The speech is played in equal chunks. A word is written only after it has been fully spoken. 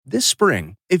This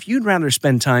spring, if you'd rather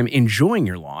spend time enjoying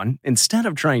your lawn instead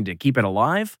of trying to keep it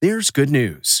alive, there's good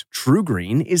news. True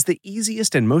Green is the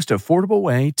easiest and most affordable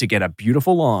way to get a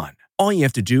beautiful lawn. All you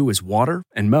have to do is water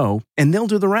and mow, and they'll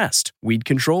do the rest. Weed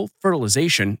control,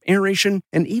 fertilization, aeration,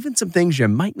 and even some things you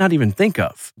might not even think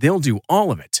of. They'll do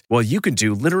all of it, while you can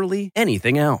do literally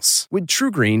anything else. With True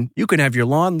Green, you can have your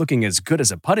lawn looking as good as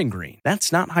a putting green.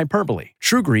 That's not hyperbole.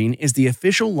 True Green is the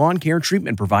official lawn care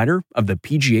treatment provider of the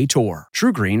PGA Tour.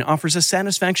 True Green offers a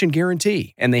satisfaction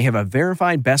guarantee, and they have a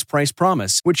verified best price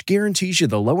promise, which guarantees you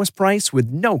the lowest price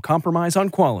with no compromise on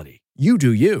quality. You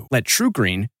do you. Let True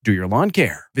Green do your lawn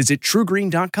care. Visit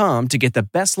truegreen.com to get the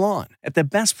best lawn at the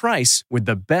best price with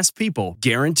the best people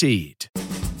guaranteed.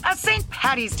 A St.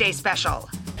 Paddy's Day special.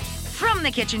 From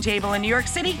the kitchen table in New York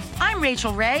City, I'm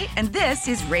Rachael Ray, and this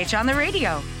is Rach on the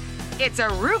Radio. It's a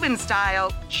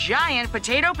Reuben-style giant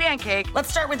potato pancake. Let's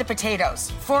start with the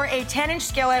potatoes. For a 10-inch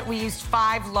skillet, we used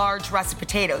 5 large russet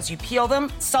potatoes. You peel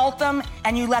them, salt them,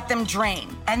 and you let them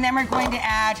drain. And then we're going to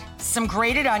add some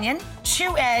grated onion,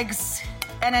 2 eggs,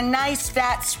 and a nice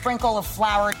fat sprinkle of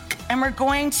flour. And we're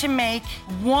going to make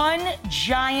 1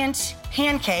 giant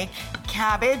pancake,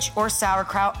 cabbage or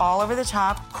sauerkraut all over the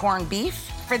top, corned beef.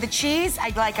 For the cheese,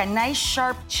 I'd like a nice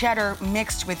sharp cheddar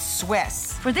mixed with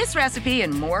Swiss. For this recipe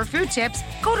and more food tips,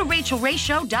 go to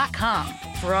RachelRayShow.com.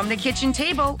 From the kitchen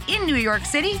table in New York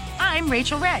City, I'm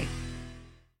Rachael Ray.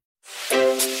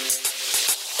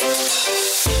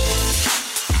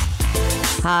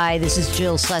 Hi, this is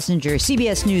Jill Schlesinger,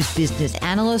 CBS News business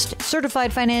analyst,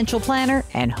 certified financial planner,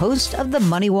 and host of the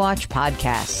Money Watch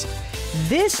podcast.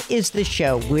 This is the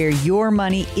show where your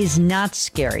money is not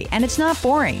scary and it's not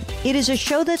boring. It is a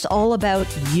show that's all about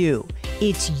you.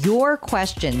 It's your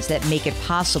questions that make it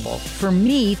possible for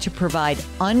me to provide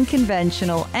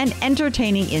unconventional and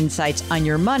entertaining insights on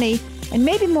your money and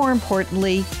maybe more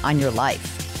importantly, on your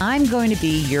life. I'm going to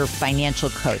be your financial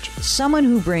coach, someone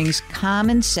who brings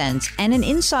common sense and an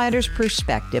insider's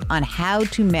perspective on how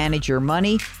to manage your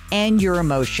money and your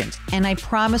emotions. And I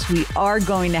promise we are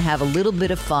going to have a little bit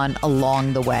of fun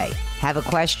along the way. Have a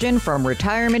question from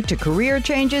retirement to career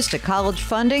changes to college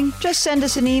funding? Just send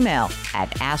us an email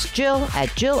at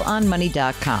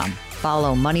askjill@jillonmoney.com.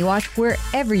 Follow Money Watch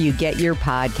wherever you get your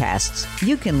podcasts.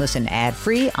 You can listen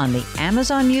ad-free on the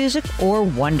Amazon Music or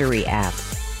Wondery app.